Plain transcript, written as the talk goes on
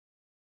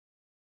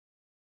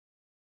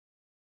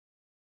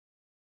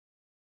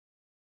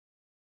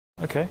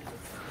Okay.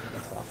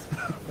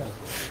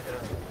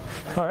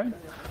 All right.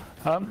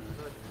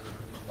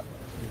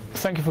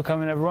 Thank you for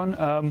coming,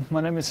 everyone.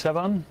 My name is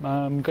Sevan.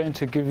 I'm going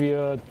to give you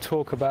a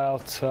talk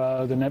about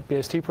the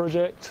NetBSD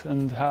project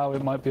and how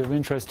it might be of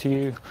interest to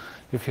you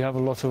if you have a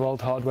lot of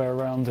old hardware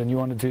around and you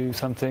want to do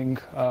something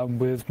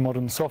with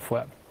modern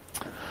software.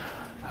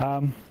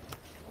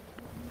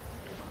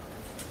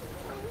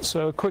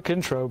 So a quick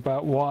intro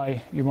about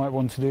why you might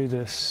want to do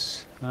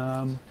this.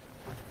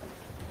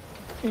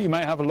 You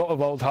may have a lot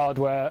of old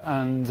hardware,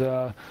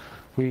 and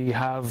we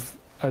have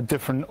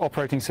different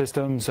operating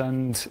systems,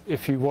 and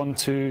if you want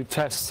to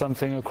test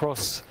something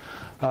across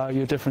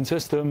your different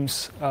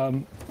systems,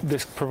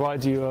 this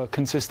provides you a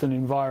consistent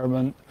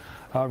environment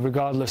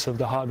regardless of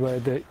the hardware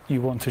that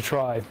you want to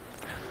try.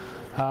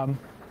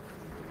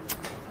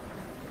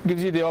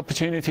 Gives you the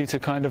opportunity to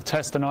kind of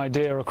test an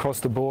idea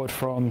across the board,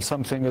 from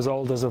something as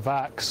old as a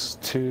VAX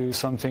to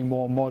something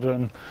more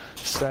modern,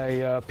 say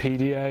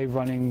PDA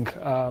running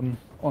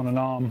on an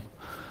ARM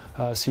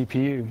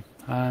CPU.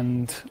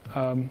 And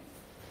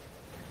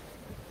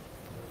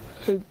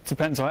it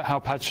depends on how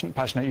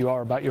passionate you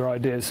are about your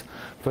ideas,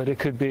 but it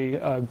could be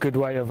a good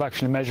way of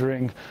actually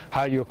measuring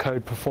how your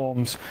code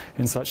performs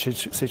in such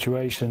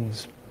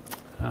situations.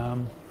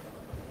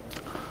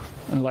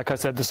 And like I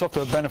said, the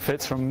software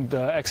benefits from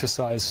the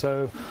exercise.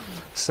 So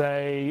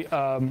say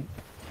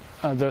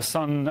the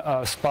Sun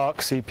Spark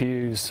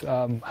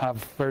CPUs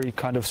have very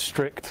kind of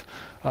strict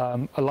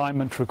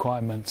alignment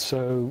requirements,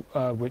 so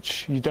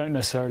which you don't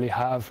necessarily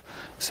have,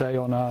 say,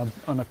 on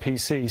a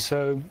PC.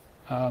 So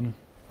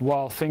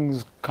while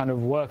things kind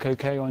of work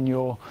okay on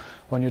your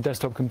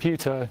desktop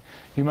computer,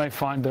 you may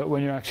find that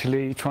when you're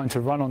actually trying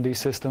to run on these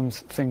systems,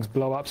 things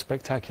blow up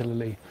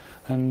spectacularly,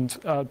 and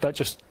that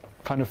just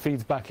kind of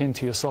feeds back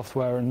into your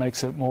software and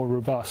makes it more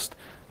robust,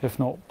 if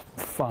not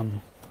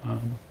fun.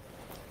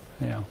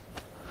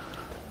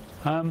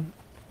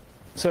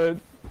 So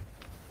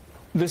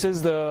this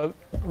is the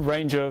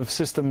range of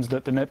systems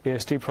that the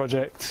NetBSD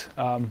project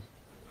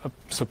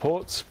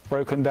supports,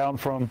 broken down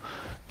from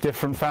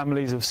different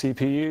families of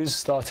CPUs,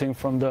 starting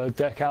from the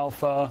DEC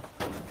Alpha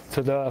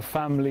to the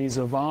families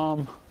of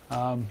ARM,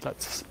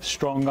 that's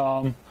strong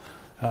ARM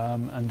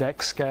and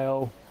DEC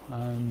scale,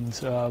 and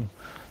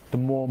the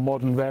more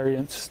modern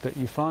variants that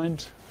you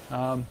find,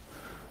 the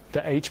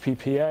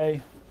HPPA,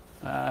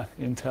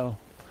 Intel,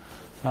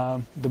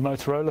 the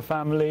Motorola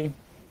family,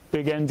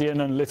 big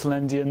endian and little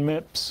endian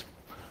MIPS,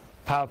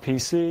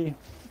 PowerPC,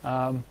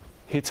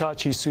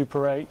 Hitachi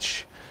Super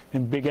H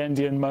in big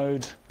endian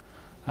mode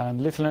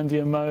and little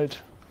endian mode,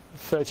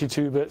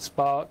 32-bit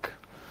Spark,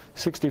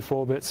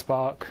 64-bit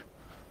Spark,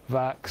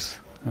 VAX,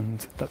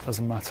 and that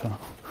doesn't matter.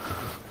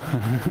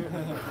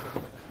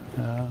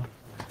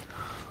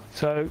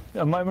 So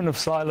a moment of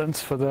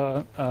silence for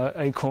the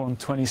Acorn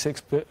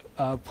 26-bit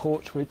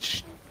port,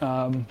 which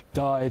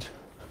died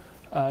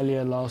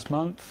earlier last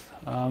month.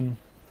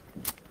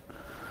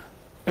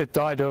 It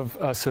died of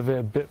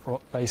severe bit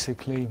rot,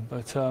 basically,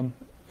 but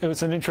it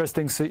was an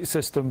interesting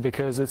system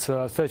because it's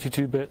a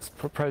 32-bit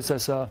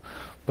processor,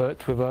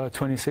 but with a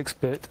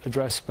 26-bit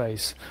address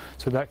space.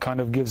 So that kind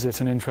of gives it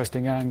an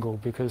interesting angle,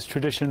 because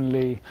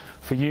traditionally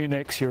for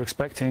Unix you're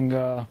expecting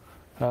a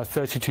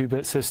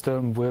 32-bit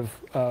system with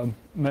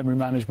memory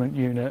management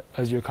unit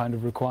as your kind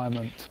of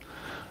requirement.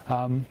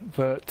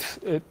 But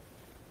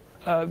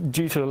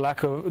due to the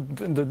lack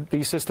of,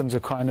 these systems are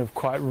kind of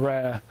quite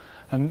rare,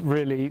 and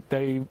really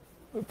they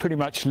pretty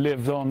much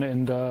lived on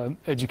in the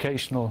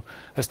educational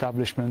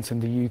establishments in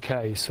the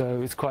UK,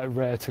 so it's quite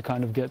rare to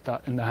kind of get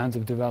that in the hands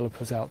of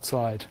developers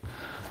outside.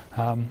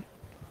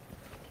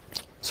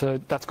 So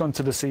that's gone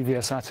to the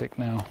CVS attic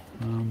now.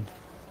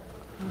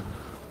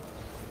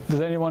 Does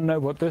anyone know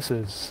what this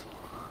is?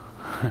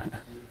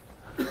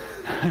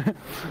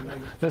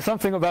 There's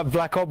something about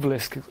black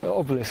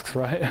obelisks,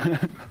 right?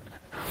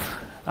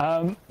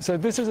 So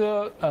this is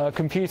a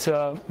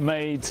computer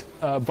made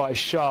by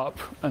Sharp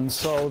and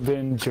sold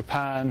in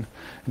Japan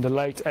in the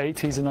late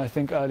 80s and I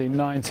think early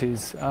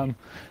 90s.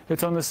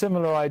 It's on a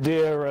similar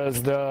idea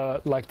as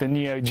the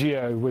Neo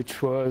Geo,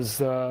 which was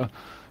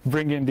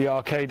bringing the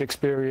arcade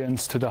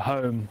experience to the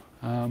home.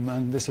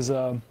 And this is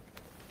a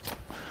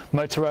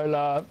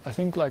Motorola, I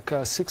think like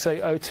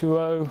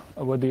 68020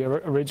 were the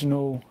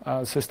original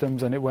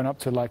systems, and it went up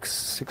to like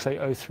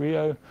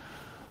 68030.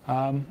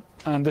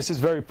 And this is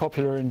very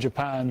popular in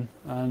Japan,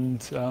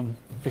 and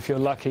if you're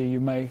lucky, you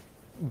may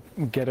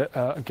get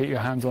your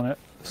hands on it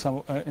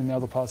in the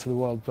other parts of the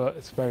world, but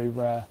it's very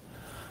rare.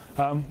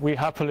 We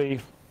happily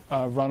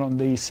run on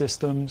these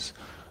systems,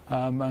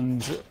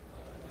 and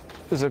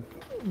there's a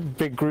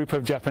big group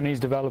of Japanese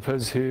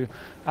developers who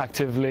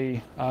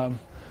actively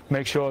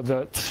make sure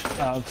that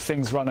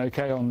things run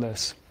okay on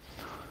this.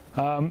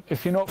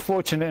 If you're not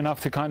fortunate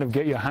enough to kind of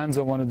get your hands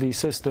on one of these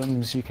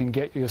systems, you can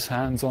get your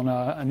hands on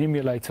an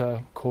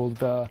emulator called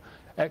the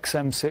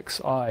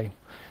XM6i,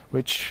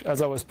 which,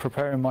 as I was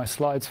preparing my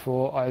slides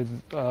for, I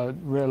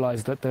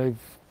realized that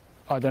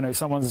I don't know,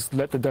 someone's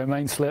let the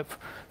domain slip,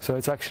 so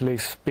it's actually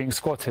being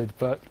squatted,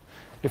 but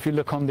if you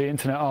look on the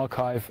Internet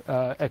Archive,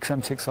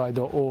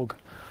 xm6i.org,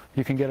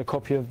 you can get a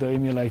copy of the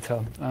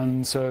emulator.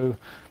 And so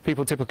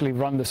people typically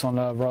run this on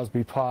a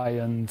Raspberry Pi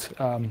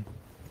and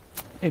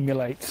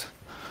emulate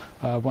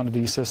one of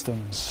these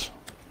systems.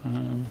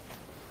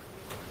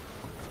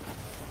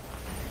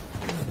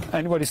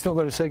 Anybody still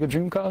got a Sega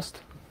Dreamcast?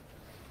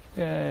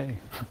 Yay.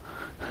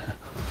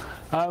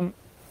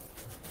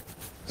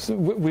 So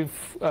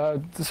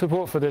the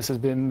support for this has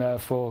been there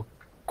for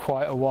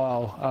quite a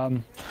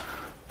while.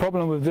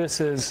 Problem with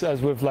this is,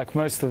 as with like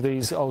most of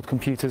these old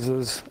computers,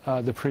 as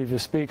the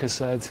previous speaker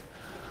said,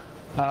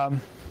 the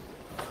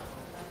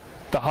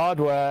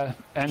hardware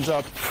ends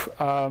up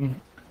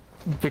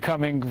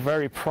becoming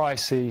very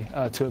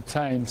pricey to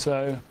obtain.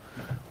 So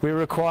we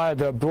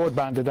required a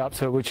broadband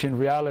adapter, which in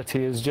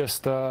reality is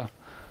just the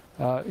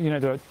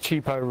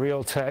cheapo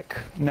Realtek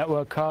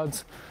network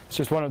cards. It's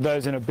just one of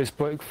those in a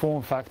bespoke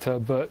form factor,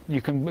 but you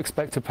can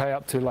expect to pay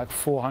up to like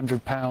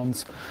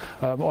 £400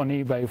 on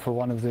eBay for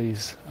one of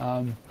these.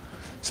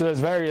 So there's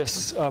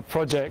various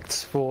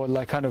projects for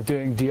like kind of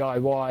doing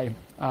DIY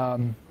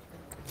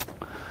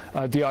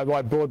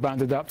broadband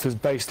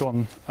adapters based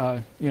on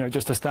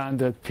just a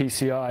standard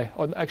PCI,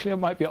 or actually it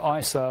might be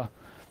ISA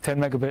 10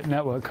 megabit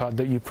network card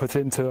that you put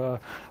into a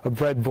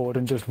breadboard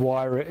and just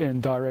wire it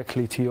in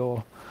directly to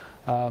your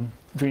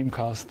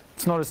Dreamcast.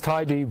 It's not as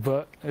tidy,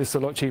 but it's a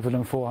lot cheaper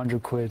than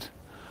 400 quid.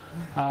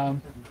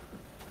 And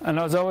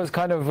I was always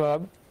kind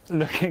of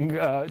looking,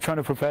 trying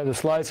to prepare the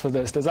slides for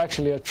this. There's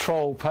actually a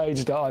troll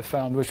page that I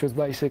found, which was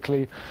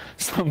basically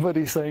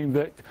somebody saying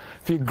that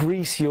if you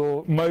grease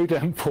your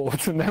modem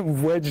port and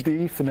then wedge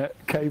the Ethernet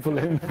cable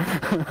in,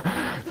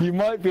 you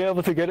might be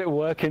able to get it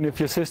working if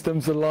your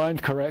system's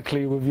aligned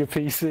correctly with your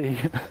PC.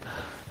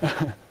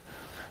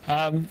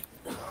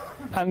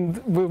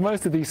 And with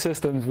most of these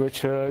systems,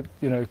 which are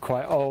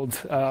quite old,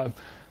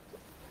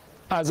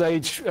 as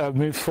age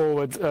moves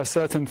forward,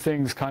 certain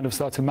things kind of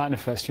start to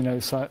manifest.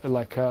 So,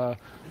 like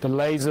the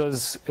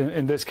lasers.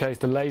 In this case,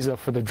 the laser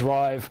for the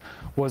drive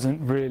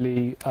wasn't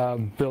really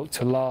built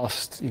to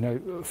last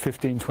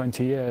 15,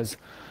 20 years.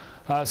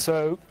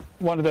 So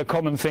one of the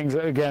common things,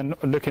 again,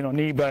 looking on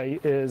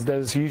eBay, is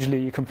there's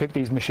usually you can pick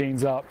these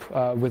machines up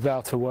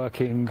without a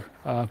working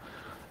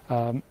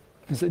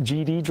is it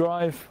GD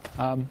drive.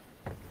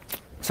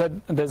 So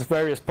there's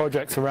various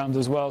projects around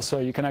as well, so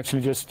you can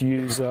actually just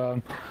use a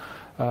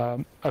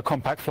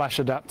compact flash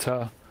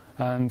adapter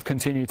and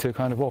continue to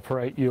kind of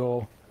operate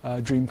your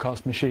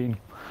Dreamcast machine.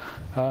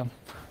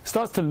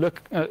 Starts to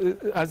look,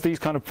 as these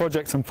kind of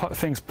projects and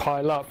things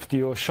pile up,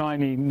 your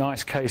shiny,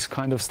 nice case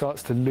kind of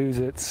starts to lose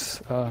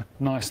its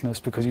niceness,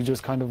 because you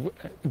just kind of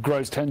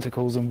grows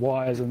tentacles and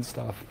wires and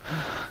stuff.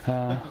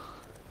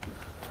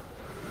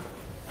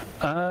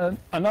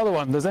 Another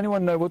one, does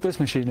anyone know what this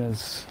machine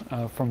is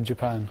from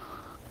Japan?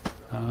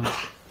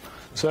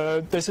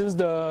 So this is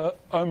the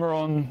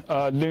Omeron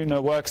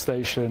Lunar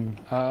workstation.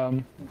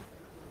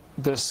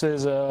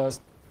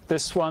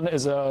 This one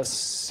is a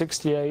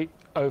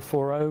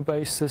 68040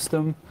 based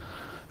system.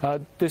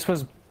 This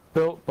was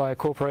built by a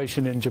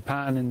corporation in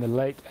Japan in the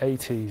late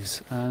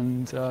 80s,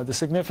 and the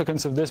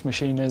significance of this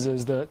machine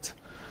is that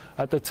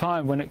at the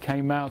time when it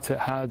came out, it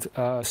had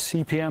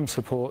CPM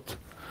support,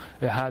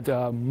 it had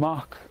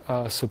Mach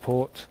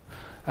support,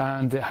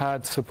 and it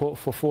had support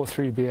for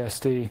 4.3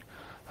 BSD.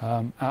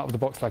 Out of the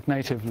box, like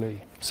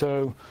natively.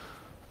 So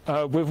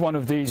with one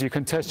of these, you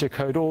can test your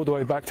code all the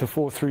way back to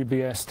 4.3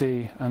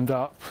 BSD and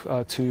up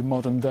to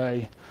modern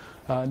day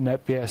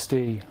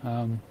NetBSD.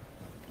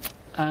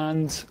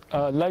 And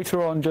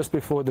later on, just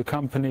before the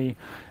company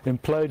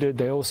imploded,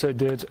 they also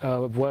did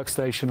a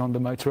workstation on the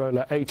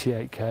Motorola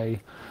 88K,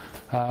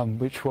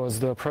 which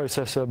was the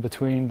processor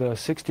between the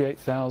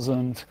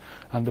 68000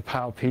 and the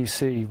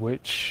PowerPC,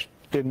 which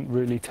didn't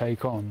really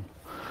take on.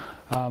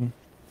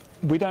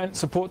 We don't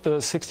support the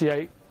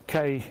 68K,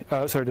 the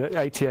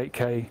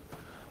 88K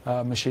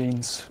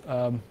machines.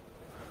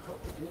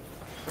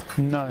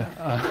 No.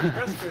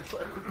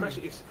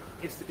 Question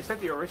is that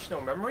the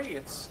original memory?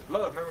 It's a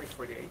lot of memory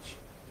for the age.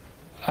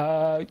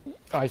 I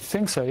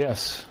think so,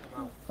 yes.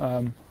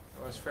 Wow.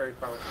 It's very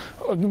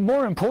powerful.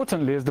 More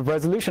importantly is the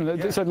resolution.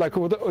 Yeah. So like,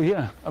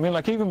 yeah, I mean,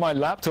 like even my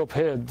laptop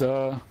here,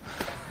 the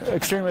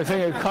extremely thing,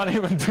 it can't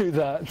even do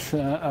that.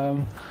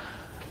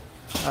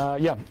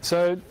 Yeah,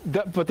 so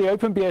but the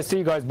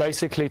OpenBSD guys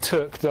basically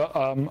took the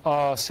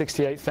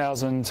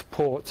R68000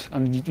 port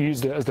and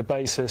used it as the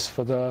basis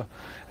for the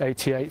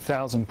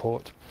 88000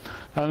 port.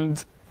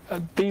 And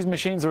these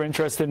machines are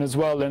interesting as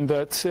well in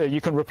that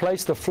you can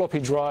replace the floppy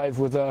drive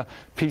with a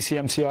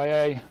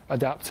PCMCIA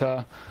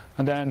adapter,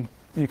 and then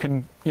you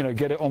can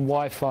get it on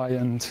Wi-Fi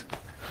and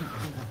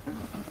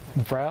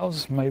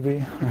browse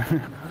maybe.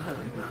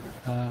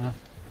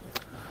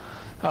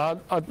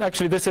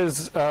 Actually, this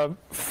is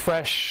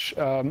fresh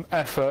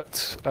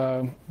effort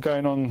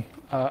going on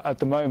at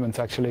the moment,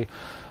 actually.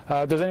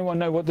 Does anyone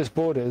know what this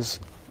board is?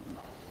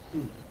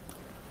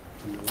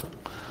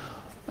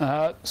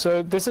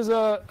 So this is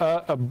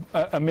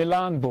a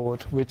Milan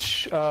board,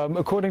 which,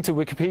 according to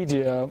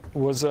Wikipedia,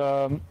 was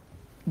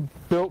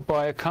built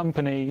by a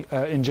company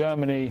in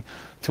Germany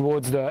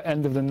towards the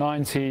end of the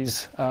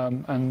 90s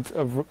and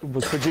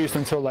was produced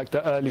until like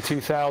the early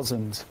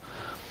 2000s.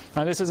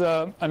 And this is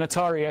an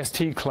Atari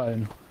ST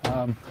clone,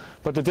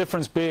 but the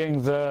difference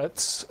being that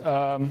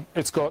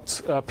it's got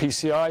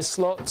PCI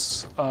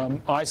slots,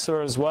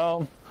 ISA as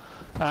well,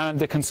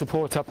 and it can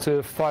support up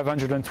to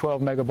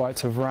 512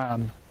 megabytes of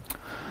RAM.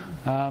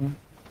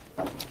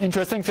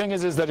 Interesting thing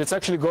is that it's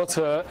actually got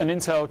an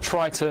Intel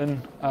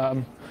Triton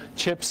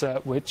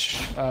chipset, which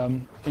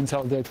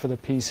Intel did for the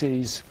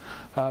PCs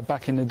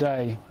back in the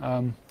day.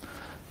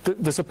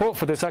 The support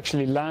for this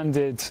actually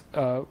landed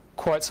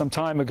quite some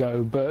time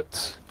ago,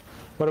 but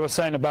what I was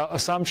saying about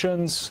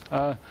assumptions,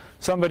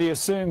 somebody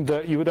assumed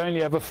that you would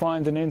only ever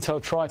find an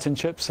Intel Triton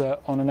chipset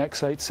on an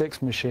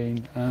x86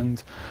 machine,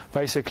 and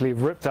basically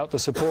ripped out the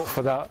support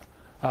for that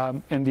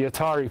in the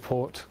Atari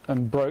port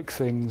and broke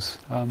things.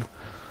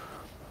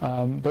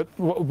 But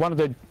one of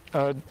the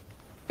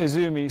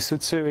Izumi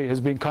Tsutsui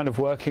has been kind of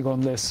working on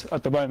this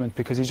at the moment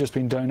because he's just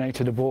been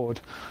donated a board,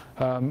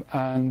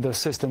 and the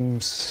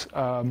system's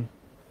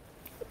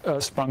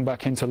sprung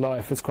back into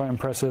life. It's quite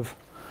impressive.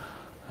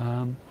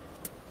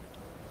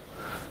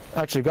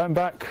 Actually, going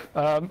back,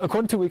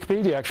 according to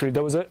Wikipedia, actually,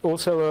 there was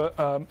also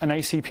an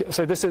ACP.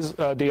 So this is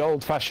the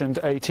old-fashioned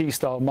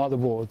AT-style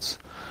motherboards.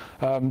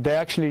 They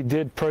actually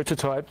did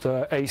prototype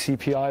the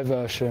ACPI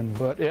version,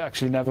 but it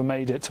actually never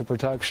made it to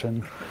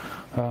production.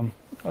 That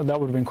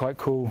would have been quite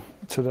cool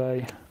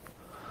today.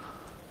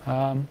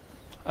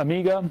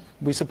 Amiga,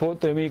 we support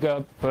the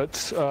Amiga,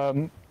 but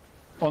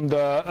on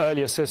the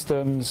earlier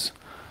systems,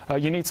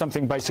 you need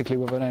something basically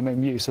with an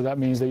MMU, so that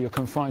means that you're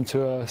confined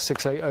to a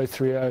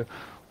 68030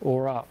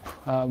 or up.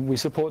 We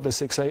support the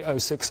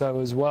 68060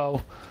 as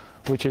well,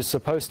 which is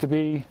supposed to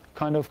be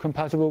kind of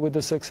compatible with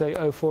the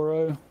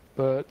 68040,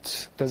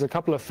 but there's a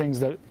couple of things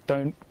that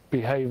don't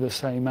behave the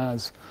same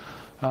as,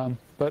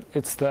 but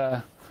it's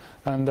there.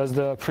 And as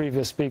the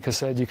previous speaker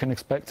said, you can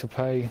expect to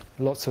pay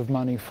lots of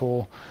money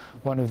for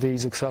one of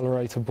these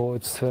accelerator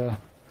boards to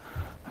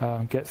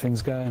get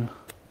things going.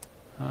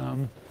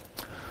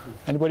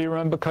 Anybody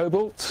remember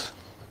Cobalt?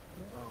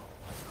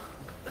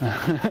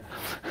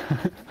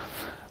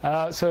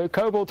 So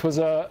Cobalt was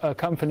a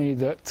company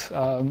that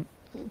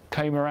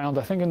came around,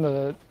 I think, in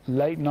the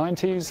late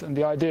 90s, and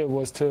the idea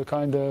was to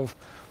kind of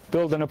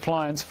build an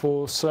appliance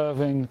for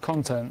serving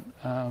content,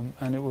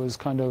 and it was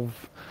kind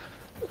of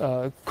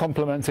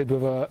complemented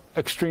with an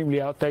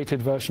extremely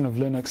outdated version of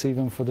Linux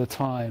even for the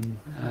time,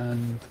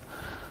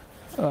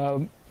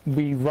 and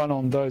we run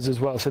on those as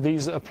well. So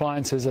these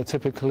appliances are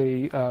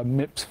typically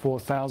MIPS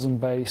 4000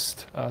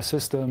 based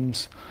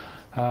systems,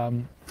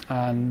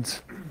 and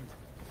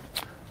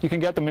you can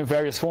get them in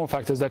various form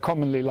factors. They're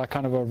commonly like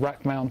kind of a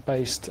rack mount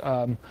based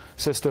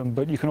system,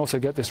 but you can also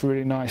get this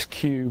really nice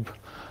cube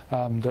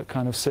that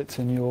kind of sits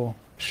in your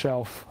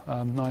shelf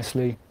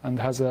nicely and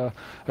has a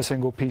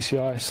single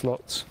PCI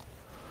slots.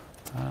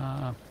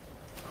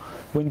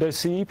 Windows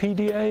CE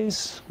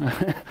PDAs.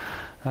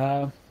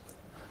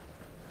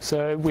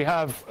 So we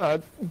have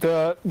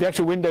the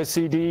actual Windows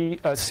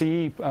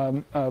CE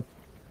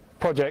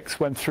projects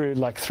went through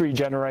like 3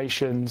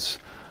 generations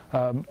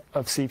of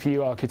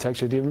CPU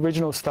architecture. The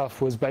original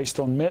stuff was based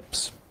on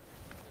MIPS,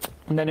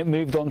 and then it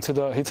moved on to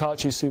the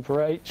Hitachi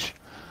Super H,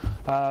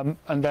 and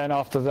then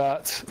after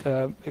that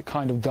it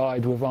kind of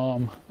died with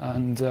ARM,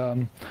 and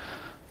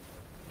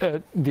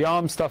the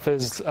ARM stuff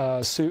is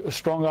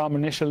strong ARM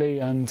initially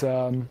and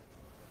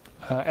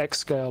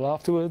X-Scale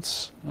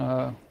afterwards,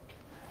 and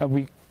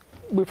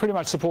we pretty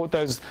much support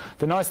those.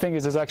 The nice thing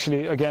is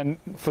actually, again,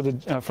 for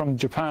the from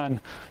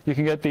Japan, you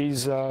can get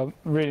these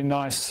really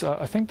nice,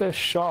 I think they're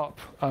Sharp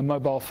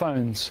mobile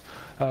phones,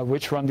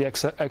 which run the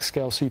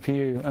X-Scale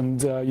CPU,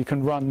 and you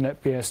can run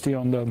NetBSD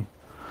on them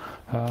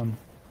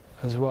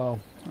as well.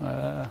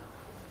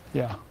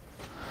 Yeah.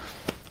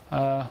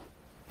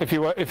 If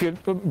you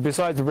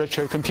besides the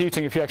retro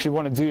computing, if you actually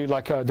want to do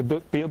like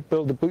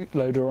build a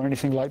bootloader or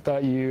anything like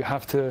that, you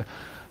have to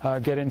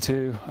get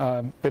into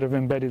a bit of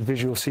embedded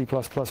Visual C++,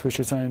 which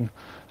is a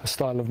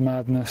style of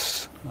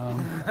madness.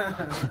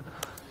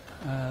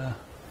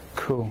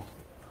 Cool.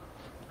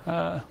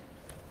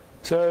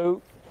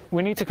 So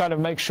we need to kind of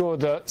make sure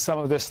that some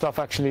of this stuff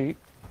actually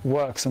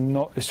works and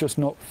it's just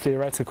not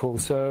theoretical.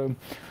 So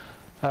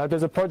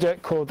there's a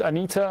project called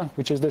Anita,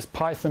 which is this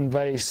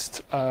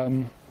Python-based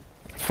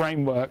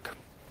framework,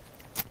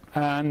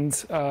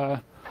 and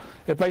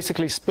it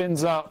basically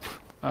spins up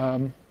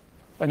an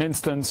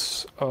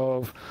instance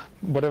of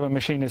whatever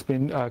machine it's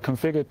been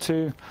configured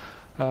to,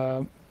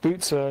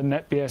 boots a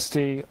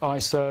NetBSD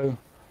ISO,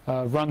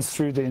 runs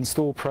through the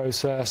install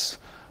process,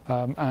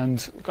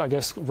 and I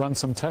guess runs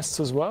some tests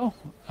as well,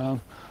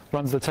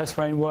 runs the test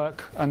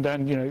framework, and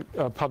then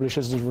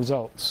publishes the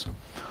results.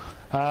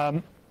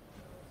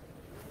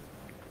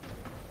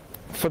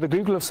 For the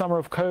Google of Summer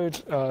of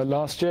Code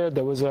last year,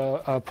 there was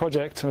a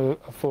project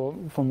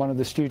from one of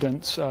the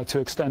students to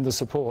extend the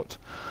support.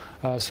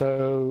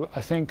 So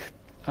I think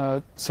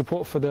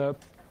support for the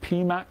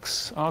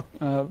PMAX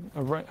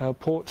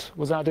port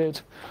was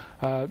added.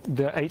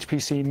 The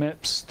HPC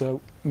MIPS, the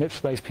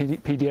MIPS-based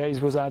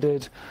PDAs was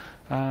added,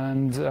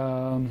 and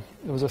there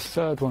was a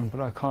third one,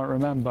 but I can't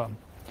remember.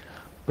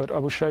 But I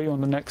will show you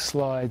on the next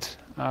slide.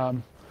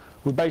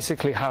 We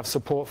basically have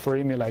support for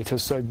emulators,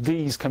 so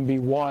these can be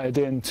wired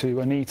into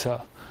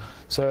Anita.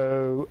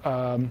 So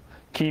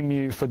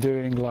QEMU for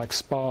doing like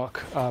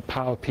Spark,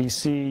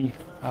 PowerPC,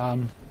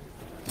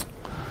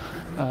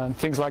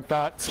 things like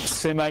that.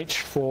 SimH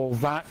for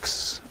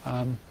VAX.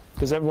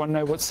 Does everyone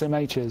know what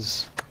SimH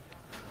is?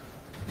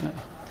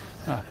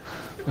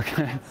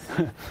 Okay.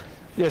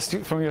 Yes,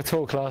 from your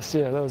talk last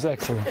year, that was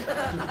excellent.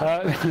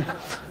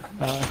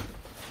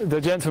 The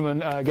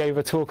gentleman gave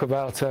a talk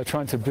about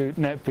trying to boot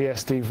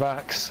NetBSD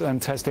VAX and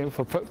testing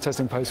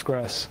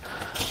Postgres.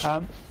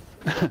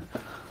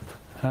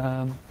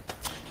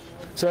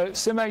 So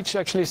SimH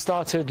actually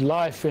started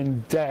life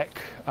in DEC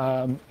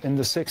in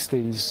the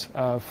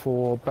 60s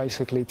for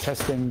basically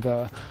testing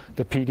the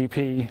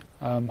PDP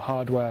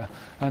hardware,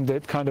 and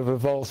it kind of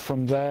evolved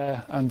from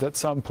there, and at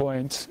some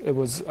point it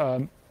was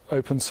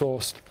open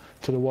sourced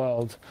to the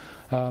world.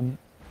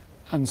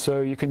 And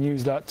so you can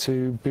use that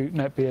to boot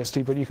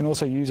NetBSD, but you can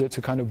also use it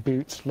to kind of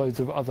boot loads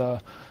of other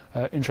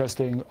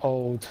interesting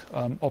old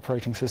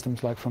operating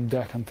systems like from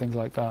DEC and things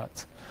like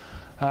that.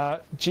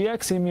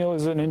 GXEMU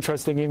is an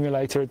interesting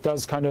emulator. It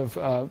does kind of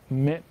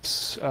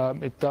MIPS,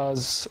 it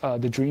does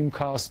the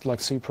Dreamcast like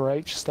Super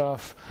H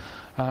stuff,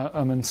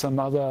 and some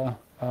other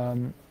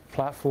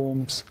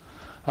platforms.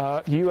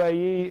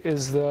 UAE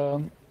is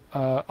the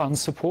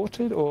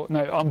unsupported, or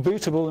no,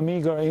 unbootable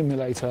Amiga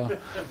emulator.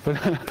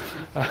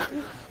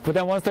 But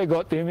then once they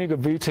got the Amiga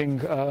booting,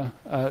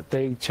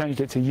 they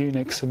changed it to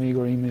Unix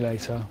Amiga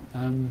emulator.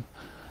 And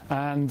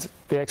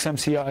the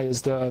XMCI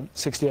is the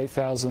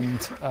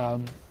 68,000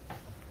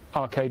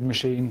 arcade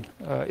machine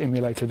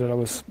emulator that I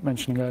was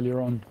mentioning earlier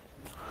on.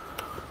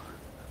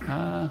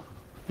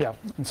 Yeah,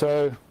 and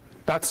so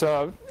that's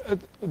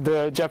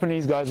the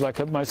Japanese guys, like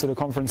at most of the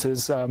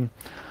conferences,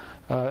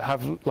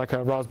 have like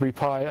a Raspberry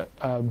Pi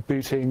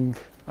booting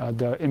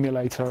the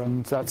emulator,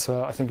 and that's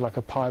I think like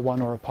a Pi 1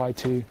 or a Pi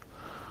 2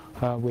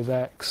 with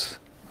X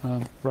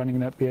running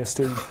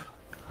NetBSD.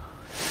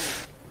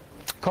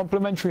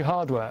 Complementary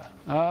hardware.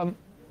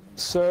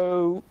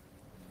 So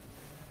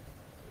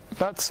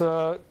that's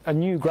a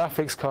new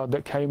graphics card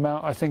that came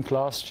out, I think,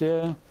 last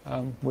year,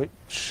 which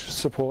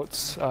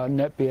supports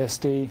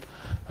NetBSD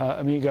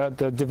Amiga.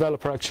 The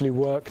developer actually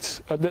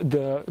worked,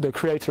 the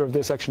creator of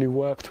this actually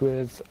worked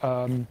with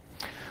one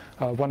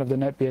of the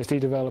NetBSD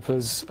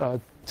developers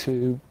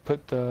to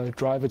put the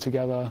driver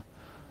together.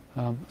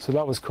 So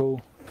that was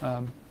cool.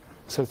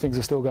 So things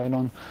are still going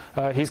on.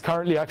 He's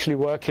currently actually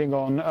working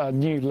on a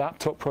new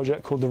laptop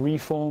project called the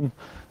Reform,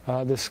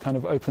 this kind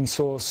of open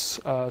source,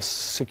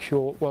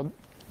 secure, well,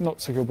 not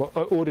secure, but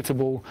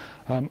auditable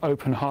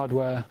open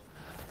hardware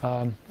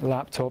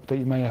laptop that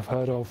you may have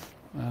heard of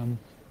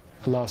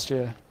last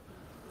year.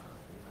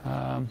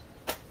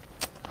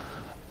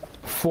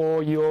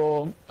 For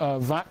your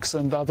VAX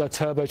and other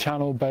turbo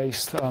channel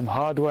based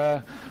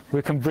hardware,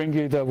 we can bring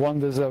you the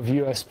wonders of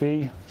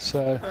USB.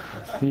 So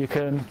you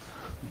can,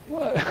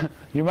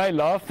 you may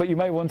laugh, but you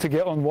may want to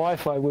get on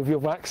Wi-Fi with your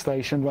VAX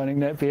station running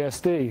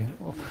NetBSD.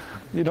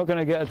 You're not going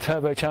to get a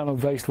turbo channel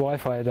based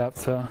Wi-Fi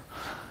adapter.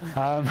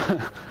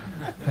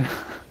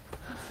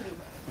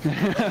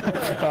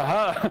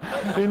 Aha,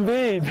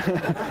 indeed.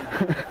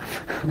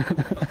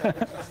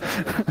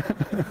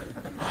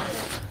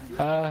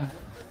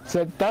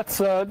 So that's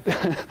the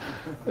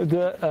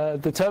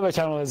turbo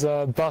channel is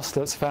a bus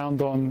that's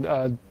found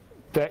on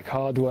DEC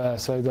hardware.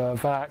 So the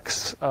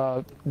VAX,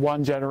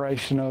 one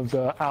generation of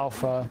the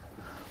Alpha,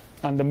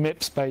 and the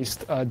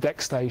MIPS-based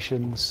DEC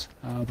stations.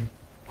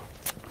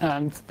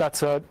 And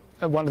that's one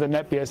of the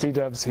NetBSD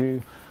devs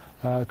who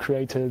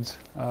created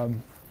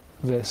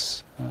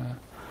this.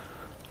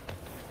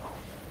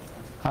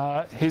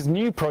 His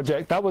new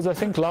project, that was I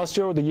think last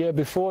year or the year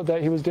before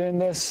that he was doing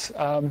this.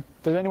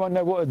 Does anyone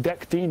know what a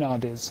DEC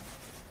DNARD is?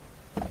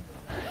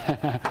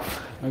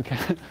 Okay,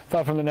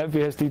 apart from the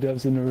NetBSD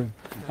devs in the room.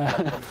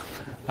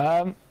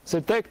 So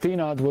DEC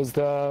DNARD was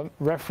the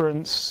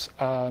reference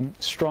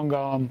strong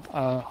arm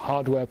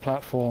hardware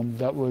platform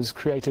that was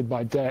created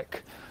by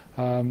DEC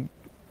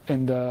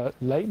in the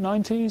late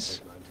 90s.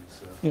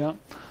 Yeah.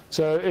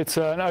 So it's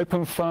an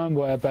open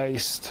firmware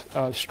based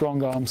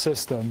strong arm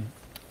system,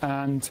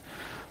 and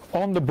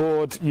on the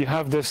board you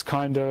have this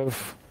kind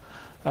of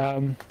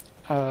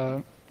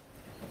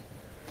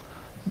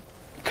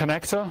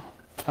connector,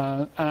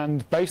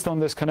 and based on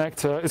this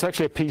connector, it's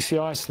actually a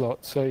PCI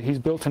slot. So he's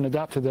built an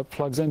adapter that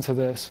plugs into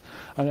this,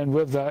 and then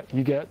with that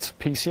you get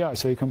PCI,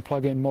 so you can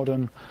plug in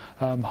modern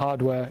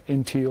hardware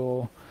into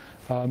your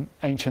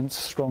ancient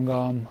strong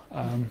arm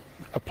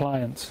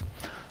appliance.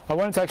 I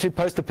wanted to actually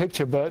post a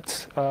picture,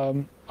 but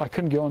I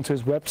couldn't get onto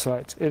his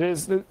website. It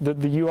is the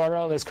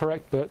URL is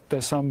correct, but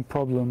there's some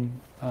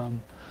problem.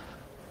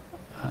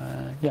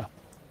 Yeah.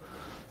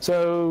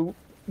 So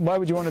why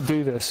would you want to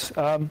do this?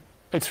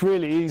 it's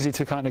really easy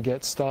to kind of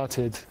get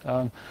started.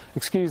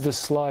 Excuse the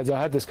slides, I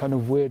had this kind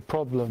of weird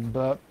problem,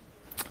 but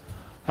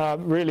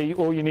really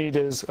all you need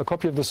is a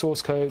copy of the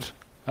source code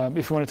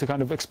if you wanted to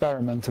kind of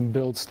experiment and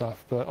build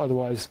stuff, but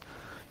otherwise,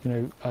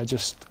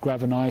 just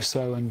grab an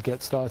ISO and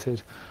get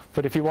started.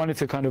 But if you wanted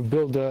to kind of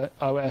build the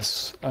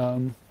OS,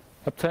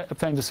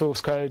 obtain the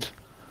source code,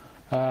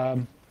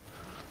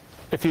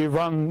 if you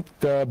run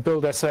the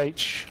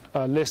build.sh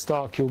list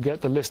arc, you'll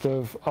get the list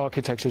of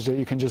architectures that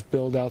you can just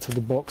build out of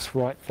the box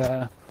right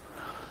there.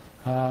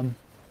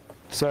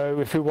 So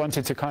if you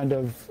wanted to kind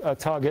of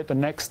target the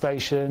next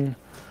station,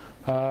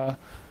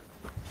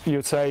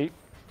 you'd say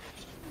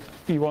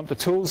you want the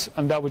tools,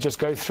 and that would just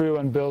go through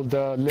and build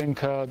the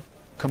linker,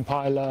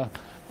 compiler,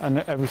 and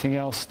everything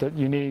else that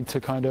you need to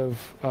kind of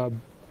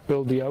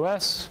build the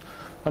OS.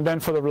 And then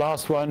for the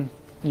last one,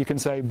 you can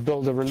say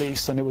build a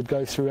release, and it would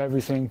go through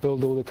everything,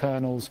 build all the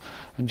kernels,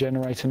 and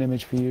generate an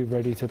image for you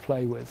ready to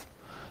play with.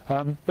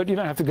 But you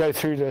don't have to go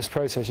through this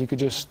process. You could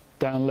just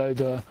download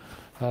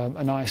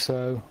an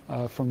ISO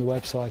from the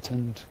website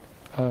and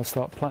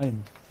start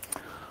playing.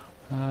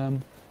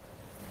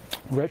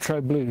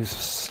 Retro blues,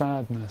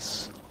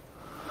 sadness.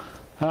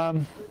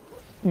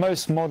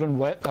 Most modern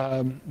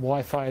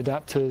Wi-Fi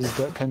adapters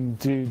that can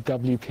do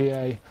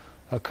WPA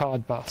are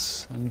card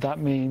bus, and that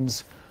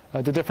means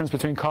the difference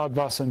between card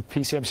bus and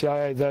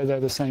PCMCIA, though they're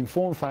the same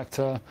form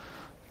factor,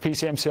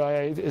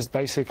 PCMCIA is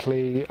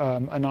basically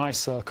an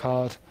ISA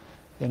card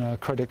in a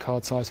credit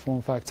card size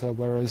form factor,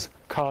 whereas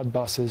card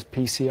bus is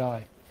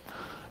PCI.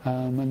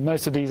 And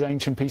most of these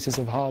ancient pieces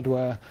of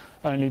hardware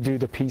only do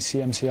the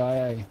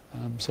PCMCIA.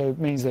 So it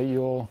means that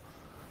you're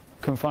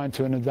confined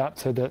to an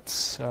adapter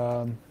that's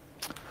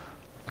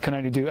can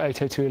only do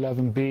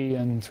 802.11b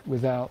and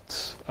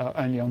without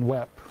only on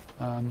WEP.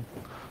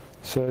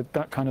 So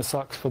that kind of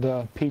sucks for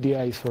the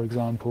PDAs, for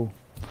example.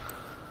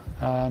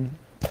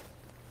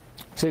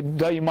 So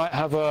though you might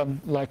have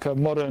like a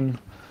modern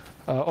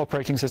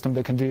operating system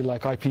that can do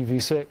like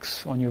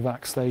IPv6 on your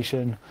VAC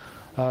station,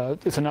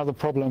 it's another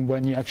problem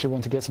when you actually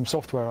want to get some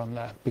software on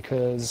there,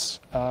 because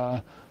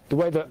the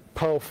way that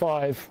Perl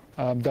 5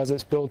 does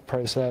its build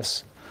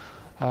process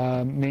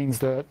means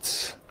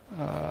that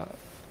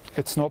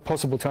it's not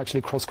possible to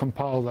actually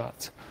cross-compile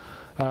that.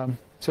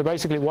 So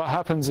basically what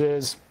happens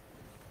is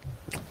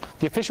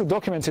the official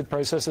documented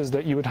process is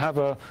that you would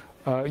have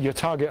your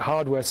target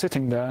hardware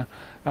sitting there,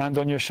 and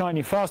on your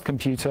shiny fast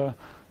computer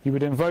you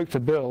would invoke the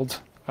build,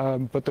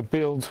 but the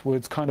build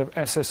would kind of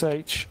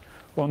SSH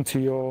onto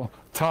your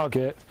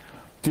target,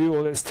 do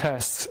all its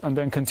tests, and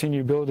then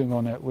continue building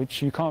on it,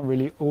 which you can't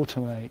really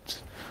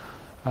automate.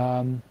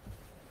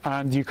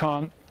 And you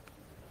can't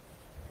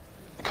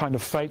kind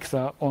of fake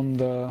that on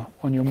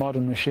your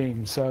modern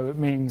machine. So it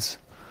means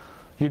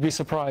you'd be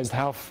surprised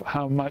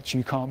how much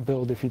you can't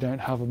build if you don't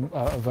have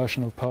a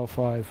version of Perl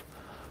 5.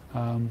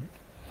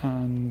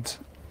 And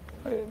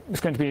it's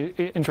going to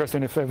be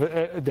interesting if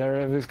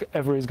there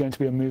ever is going to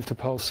be a move to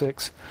Perl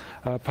 6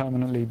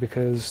 permanently,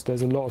 because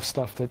there's a lot of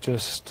stuff that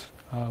just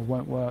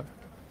won't work.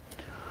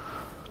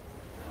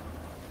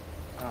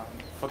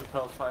 For the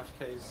Perl 5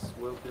 case,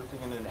 will building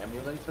in an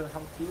emulator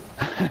help you?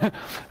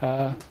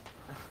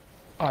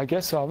 I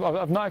guess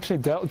I've not actually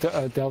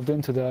delved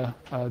into the.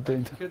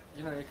 You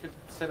could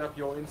set up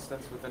your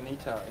instance with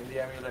Anita in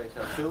the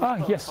emulator. Build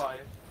Perl yes. 5,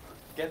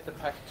 get the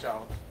package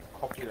out,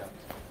 copy that.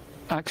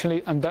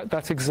 Actually, and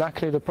that's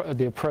exactly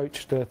the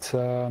approach that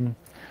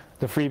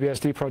the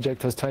FreeBSD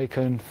project has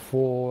taken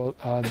for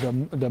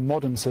the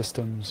modern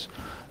systems.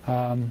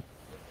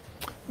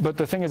 But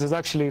the thing is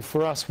actually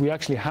for us, we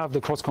actually have the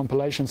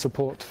cross-compilation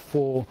support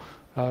for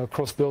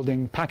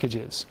cross-building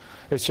packages.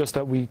 It's just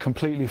that we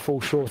completely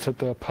fall short at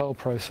the Perl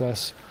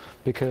process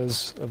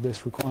because of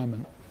this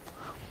requirement.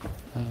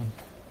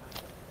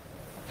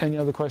 Any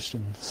other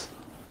questions?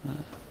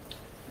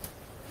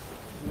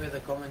 You had a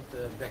comment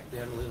back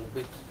there a little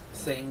bit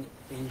saying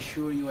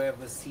ensure you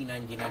have a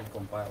C99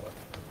 compiler.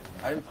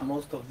 Aren't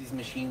most of these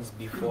machines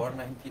before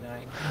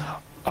 99?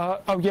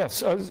 Oh yes.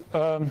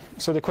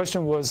 So the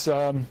question was,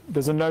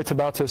 there's a note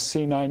about a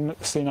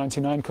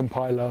C99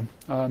 compiler.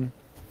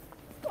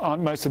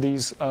 Aren't most of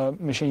these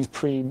machines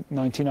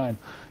pre-99?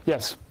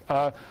 Yes.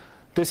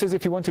 This is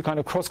if you want to kind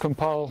of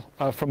cross-compile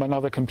from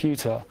another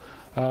computer.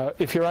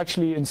 If you're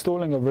actually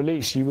installing a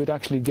release, you would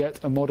actually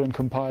get a modern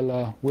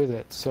compiler with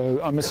it.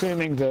 So I'm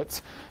assuming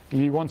that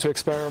you want to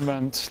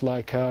experiment,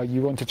 like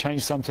you want to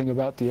change something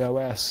about the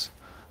OS,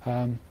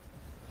 and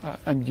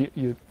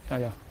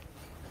yeah.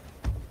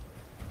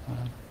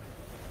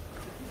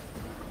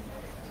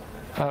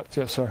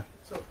 Yeah, sorry.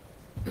 So,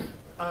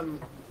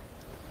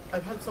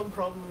 I've had some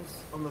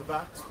problems on the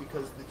VAX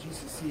because the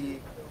GCC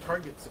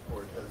target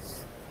support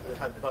has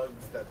had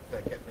bugs that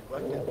get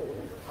neglected.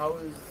 How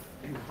is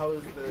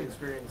the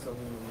experience on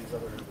these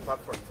other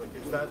platforms? Like,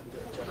 is that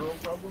a general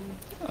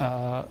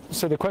problem?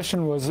 So the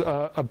question was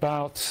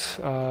about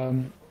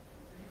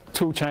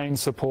toolchain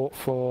support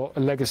for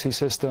legacy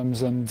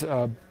systems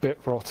and bit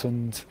rot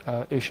and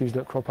issues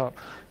that crop up.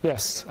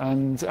 Yes,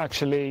 and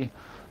actually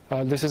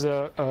this is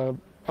a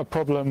a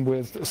problem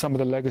with some of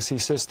the legacy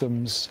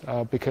systems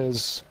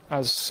because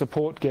as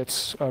support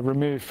gets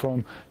removed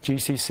from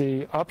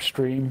GCC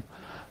upstream,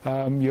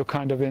 you're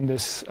kind of in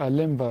this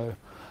limbo.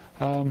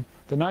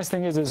 The nice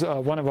thing is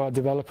one of our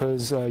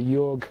developers,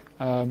 Jorg,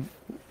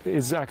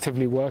 is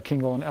actively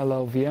working on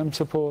LLVM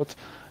support,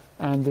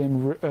 and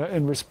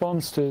in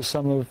response to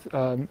some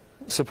of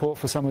support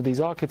for some of these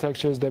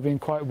architectures, they've been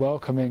quite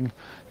welcoming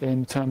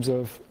in terms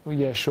of,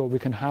 yeah, sure, we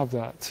can have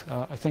that.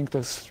 I think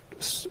a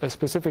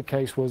specific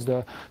case was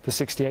the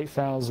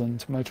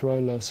 68,000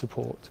 Motorola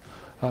support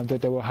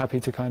that they were happy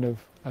to kind of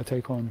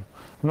take on.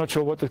 I'm not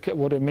sure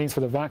what it means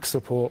for the VAX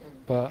support,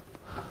 but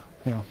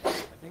you know. I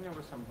think there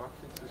were some bug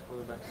fixes for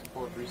the VAX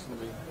support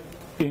recently.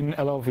 In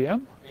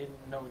LLVM?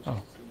 No, GCC.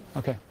 Oh,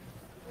 okay.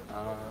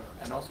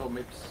 And also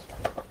MIPS,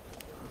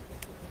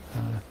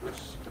 which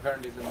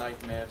apparently is a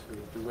nightmare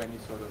to do any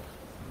sort of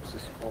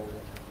syscall.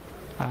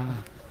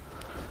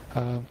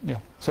 Yeah.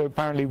 So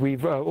apparently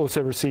we've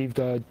also received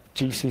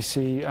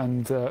GCC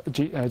and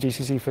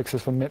GCC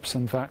fixes for MIPS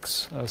and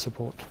VAX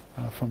support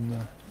from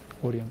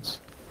the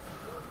audience.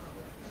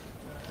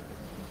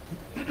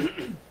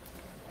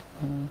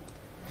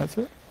 That's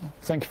it.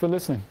 Thank you for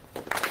listening.